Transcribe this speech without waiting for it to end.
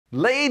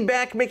Laid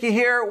back Mickey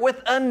here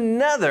with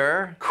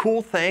another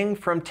cool thing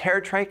from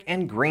e-trike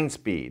and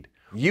GreenSpeed.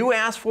 You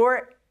asked for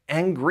it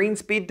and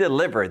GreenSpeed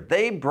delivered.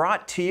 They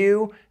brought to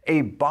you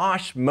a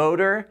Bosch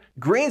motor.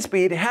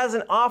 GreenSpeed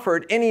hasn't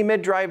offered any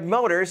mid-drive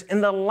motors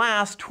in the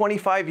last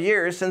 25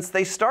 years since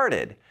they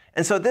started.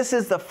 And so this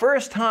is the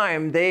first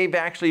time they've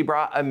actually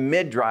brought a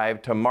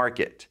mid-drive to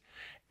market.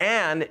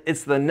 And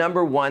it's the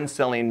 #1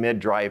 selling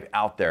mid-drive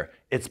out there.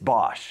 It's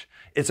Bosch.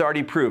 It's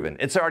already proven.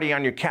 It's already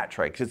on your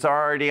e-trikes. It's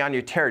already on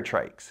your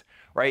e-trikes,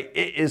 right?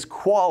 It is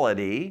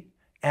quality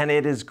and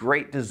it is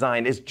great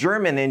design. It's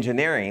German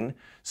engineering.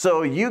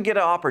 So you get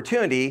an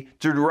opportunity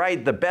to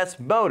ride the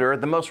best motor,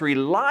 the most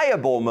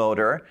reliable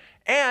motor,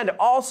 and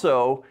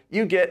also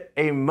you get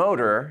a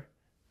motor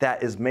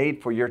that is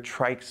made for your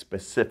trike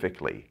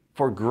specifically,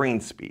 for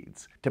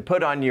GreenSpeeds, to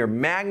put on your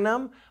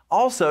Magnum.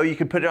 Also, you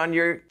can put it on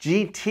your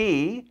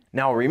GT.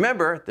 Now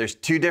remember, there's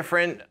two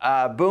different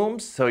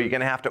booms, so you're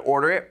gonna have to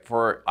order it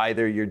for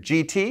either your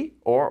GT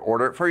or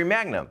order it for your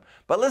Magnum.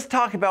 But let's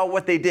talk about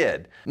what they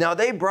did. Now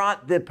they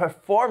brought the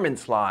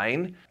performance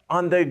line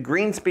on the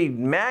GreenSpeed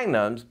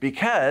Magnums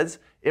because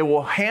it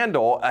will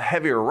handle a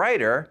heavier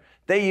rider.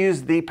 They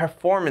use the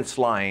performance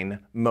line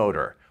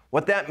motor.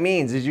 What that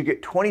means is you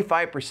get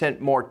 25%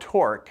 more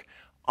torque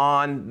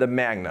on the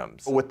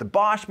Magnums. With the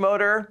Bosch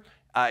motor,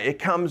 it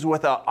comes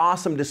with an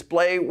awesome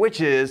display, which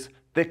is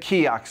the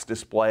kiosk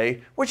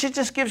display, which it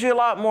just gives you a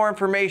lot more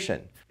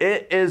information.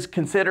 It is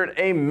considered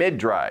a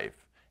mid-drive.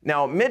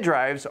 Now,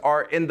 mid-drives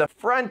are in the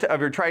front of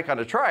your trike on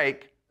a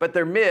trike, but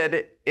they're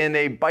mid in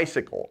a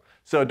bicycle.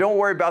 So don't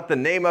worry about the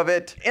name of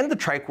it. In the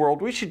trike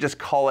world, we should just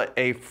call it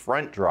a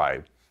front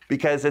drive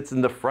because it's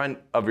in the front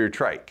of your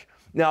trike.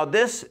 Now,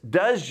 this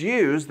does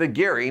use the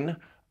gearing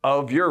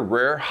of your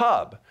rear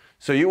hub.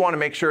 So you want to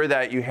make sure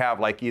that you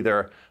have like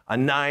either a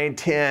 9,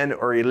 10,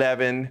 or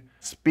 11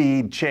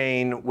 speed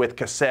chain with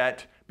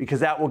cassette because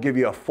that will give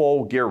you a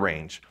full gear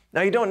range.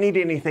 Now you don't need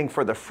anything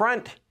for the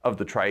front of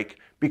the trike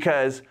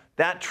because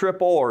that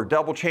triple or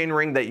double chain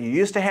ring that you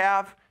used to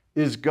have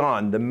is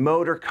gone. The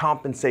motor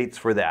compensates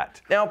for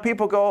that. Now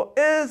people go,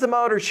 is the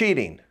motor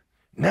cheating?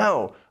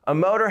 No, a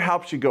motor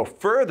helps you go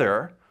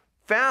further,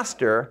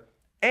 faster,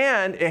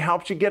 and it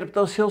helps you get up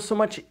those hills so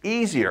much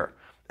easier.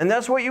 And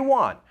that's what you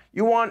want.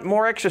 You want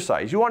more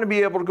exercise. You want to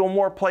be able to go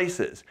more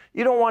places.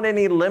 You don't want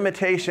any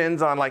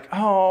limitations on like,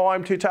 oh,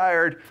 I'm too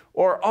tired,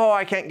 or oh,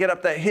 I can't get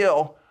up that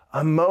hill.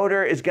 A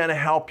motor is going to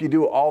help you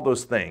do all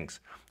those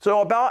things.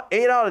 So about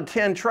 8 out of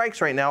 10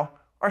 trikes right now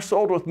are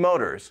sold with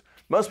motors.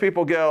 Most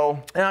people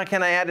go,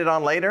 can I add it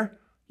on later?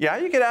 Yeah,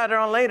 you can add it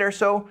on later.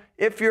 So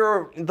if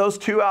you're those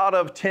 2 out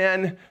of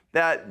 10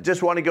 that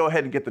just want to go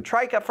ahead and get the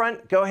trike up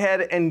front, go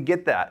ahead and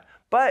get that.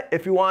 But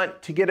if you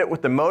want to get it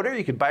with the motor,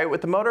 you could buy it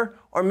with the motor,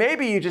 or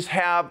maybe you just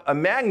have a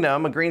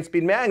Magnum, a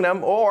GreenSpeed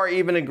Magnum, or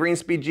even a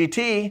GreenSpeed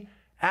GT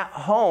at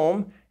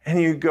home, and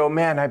you go,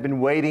 man, I've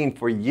been waiting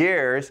for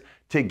years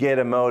to get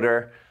a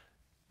motor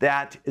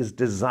that is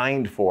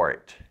designed for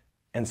it.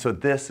 And so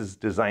this is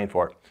designed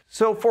for it.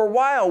 So for a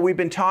while, we've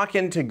been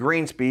talking to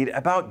GreenSpeed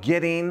about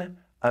getting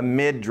a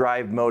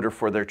mid-drive motor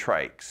for their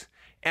trikes.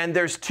 And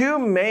there's two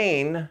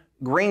main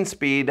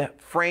GreenSpeed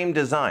frame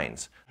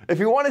designs. If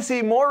you want to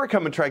see more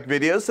Recommend Trike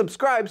videos,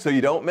 subscribe so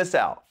you don't miss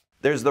out.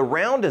 There's the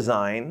round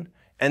design,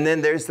 and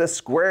then there's the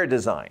square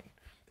design.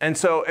 And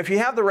so if you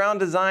have the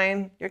round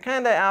design, you're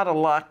kind of out of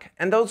luck.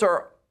 And those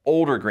are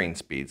older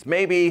GreenSpeeds.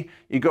 Maybe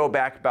you go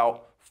back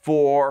about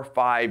 4 or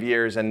 5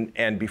 years,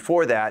 and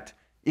before that,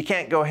 you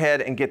can't go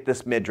ahead and get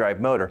this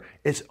mid-drive motor.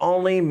 It's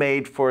only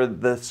made for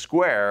the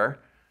square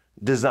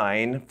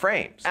design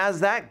frames. As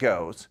that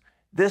goes,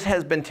 this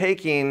has been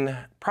taking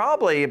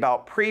probably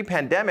about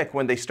pre-pandemic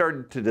when they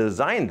started to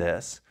design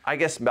this, I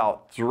guess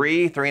about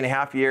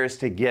 3.5 years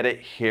to get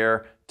it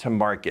here to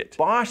market.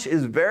 Bosch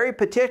is very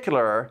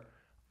particular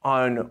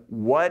on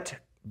what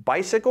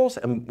bicycles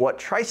and what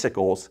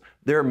tricycles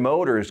their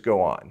motors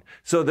go on.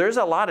 So there's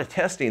a lot of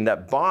testing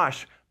that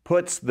Bosch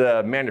puts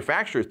the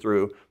manufacturer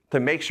through to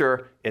make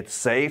sure it's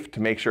safe, to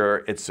make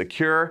sure it's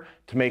secure,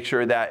 to make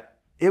sure that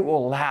it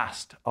will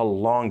last a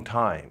long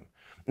time.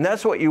 And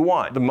that's what you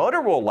want. The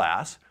motor will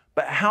last,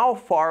 but how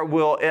far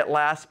will it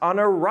last on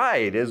a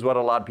ride is what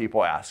a lot of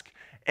people ask.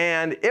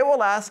 And it will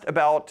last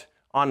about,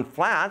 on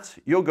flats,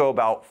 you'll go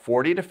about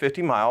 40 to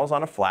 50 miles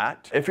on a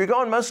flat. If you're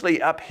going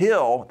mostly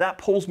uphill, that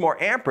pulls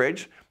more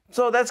amperage,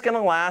 so that's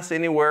gonna last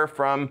anywhere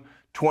from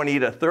 20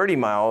 to 30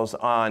 miles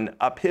on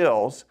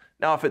uphills.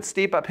 Now, if it's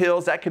steep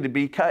uphills, that could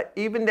be cut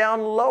even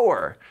down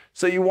lower.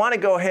 So you wanna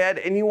go ahead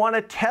and you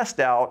wanna test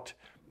out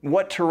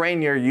what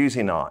terrain you're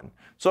using on.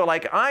 So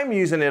like I'm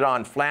using it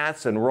on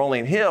flats and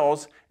rolling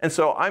hills, and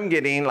so I'm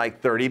getting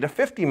like 30 to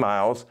 50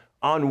 miles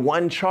on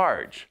one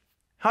charge.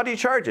 How do you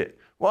charge it?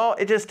 Well,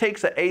 it just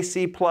takes an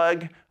AC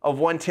plug of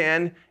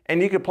 110,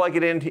 and you can plug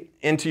it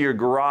into your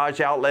garage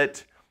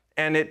outlet,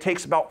 and it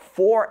takes about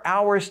 4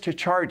 hours to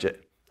charge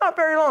it. Not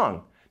very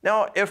long.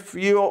 Now, if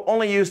you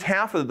only used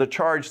half of the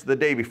charge the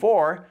day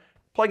before,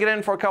 plug it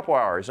in for a couple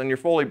hours, and you're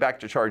fully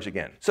back to charge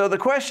again. So the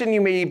question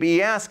you may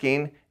be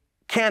asking,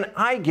 can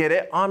I get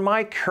it on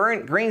my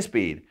current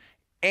GreenSpeed?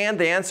 And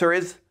the answer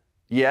is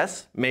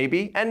yes,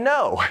 maybe, and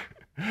no.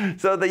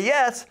 So the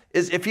yes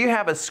is if you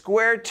have a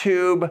square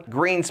tube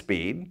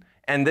GreenSpeed,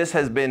 and this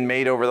has been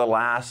made over the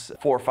last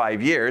 4 or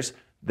 5 years,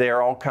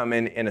 they're all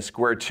coming in a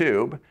square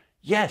tube.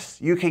 Yes,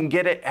 you can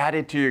get it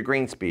added to your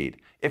GreenSpeed.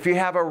 If you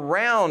have a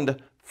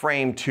round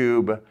frame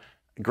tube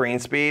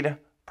GreenSpeed,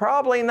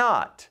 probably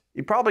not.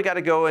 You probably got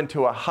to go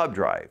into a hub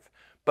drive.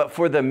 But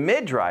for the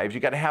mid drives, you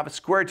got to have a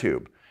square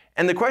tube.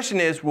 And the question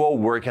is, well,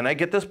 where can I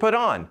get this put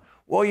on?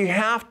 Well, you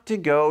have to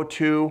go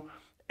to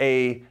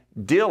a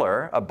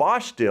dealer, a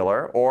Bosch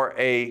dealer or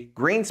a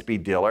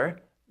GreenSpeed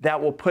dealer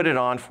that will put it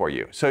on for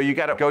you. So you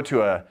got to go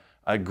to a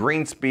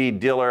GreenSpeed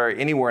dealer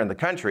anywhere in the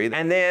country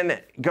and then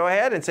go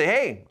ahead and say,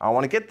 hey, I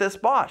want to get this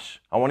Bosch.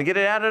 I want to get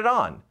it added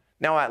on.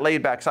 Now at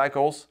Laid Back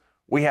Cycles,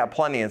 we have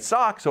plenty in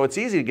stock, so it's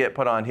easy to get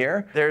put on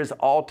here. There's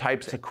all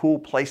types of cool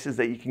places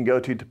that you can go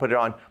to put it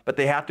on, but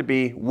they have to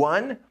be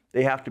one,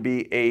 they have to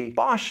be a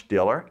Bosch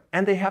dealer,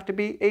 and they have to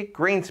be a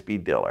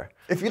GreenSpeed dealer.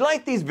 If you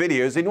like these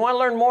videos and you want to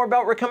learn more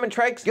about recumbent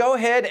trikes, go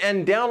ahead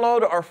and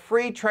download our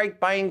free trike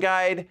buying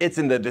guide. It's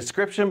in the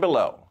description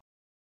below.